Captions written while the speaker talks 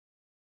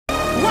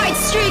White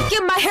streak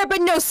in my hair,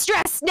 but no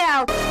stress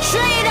now.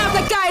 Trying out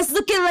the guys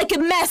looking like a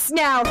mess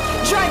now.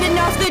 Driving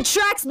off the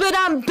tracks, but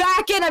I'm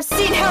back and I've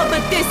seen hell, but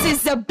this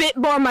is a bit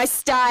more my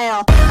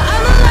style.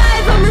 I'm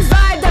alive, I'm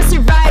revived, I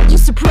survived. You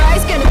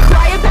surprised, gonna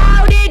cry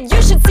about it?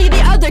 You should see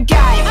the other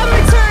guy. I'm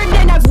returned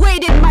and I've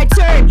waited my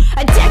turn.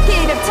 A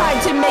decade of time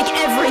to make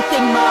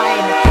everything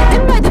mine.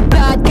 Am I the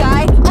bad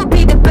guy? I'll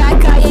be the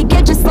bad guy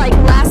again, just like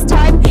last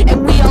time.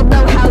 And we all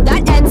know how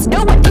that ends.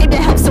 No one came to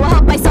help, so I'll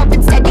help myself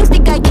instead. You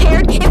think I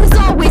cared? It was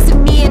always a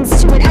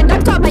means to an end.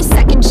 I've got my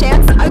second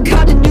chance. I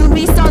got a new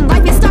lease on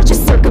life. It's not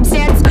just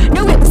circumstance.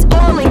 No, it was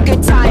all in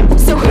good time.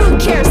 So who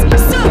cares?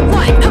 So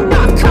what? I'm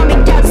not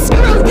coming down.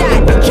 Screw that.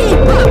 Keep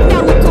up.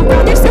 Now look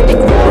around. There's something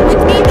wrong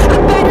with me.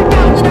 I'm better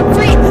now that I'm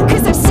free.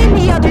 Cause I've seen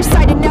the other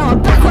side and now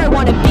I'm back where I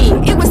wanna be.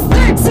 It was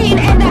 13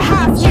 and a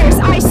half years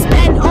I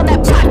spent on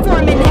that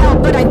platform in hell,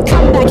 but I've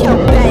come back hell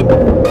bent.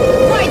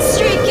 White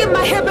streak in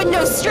my hair, but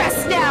no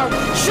stress now.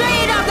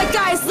 Trade out the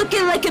guys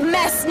looking like a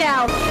mess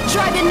now.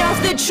 Driving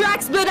off the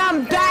tracks, but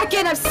I'm back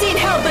and I've seen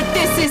hell, but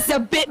this is a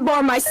bit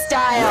more my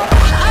style.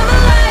 I'm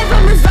alive,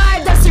 I'm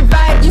revived, I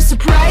survived. You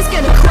surprised,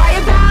 gonna cry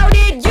about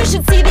it? You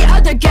should see the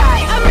other guy.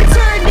 I'm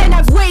returned and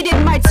I've waited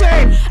my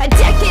turn. A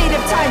decade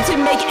of time to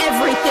make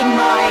everything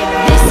mine.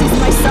 This is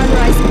my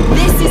sunrise,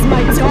 this is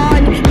my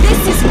dawn.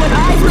 This is what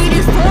I've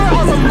waited for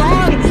all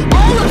along.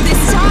 All of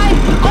this time,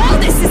 all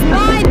this is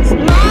mine.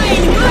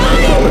 Mine,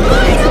 mine,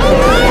 mine, all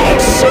mine.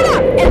 Shut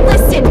up and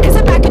listen, cause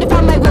I'm back and I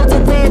found my will to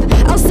live.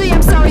 I'll say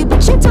I'm sorry,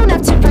 but you don't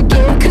have to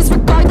forgive. Cause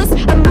regardless,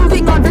 I'm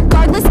moving on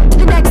regardless to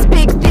the next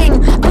big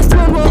thing. A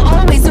throne will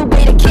always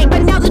await a king.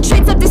 But now the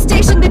train's at the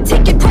station, the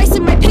ticket price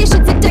and my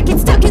patience. A decade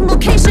stuck in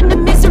location, the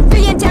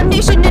misery and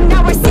damnation. And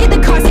now I see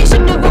the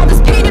causation of all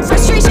this pain and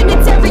frustration.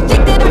 It's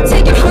everything that I've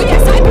taken. Oh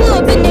yes, I blew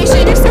up the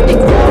nation. There's something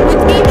wrong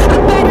with me.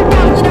 I'm better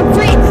now that I'm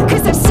free.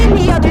 Cause I've seen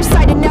the other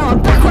side and now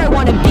I'm back where I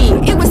wanna be.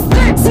 It was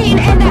 13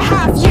 and a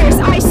half years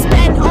I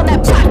spent on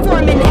that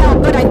platform in hell,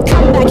 but I've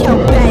come back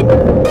hell bent.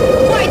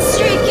 White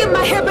streak in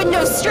my hair, but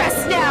no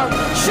stress now.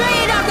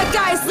 Trade out the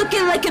guys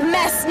looking like a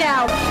mess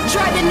now.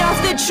 Driving off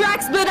the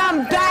tracks, but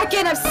I'm back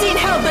and I've seen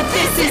hell, but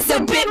this is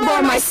a bit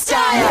more my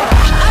style.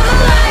 I'm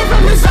alive,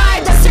 I'm revived.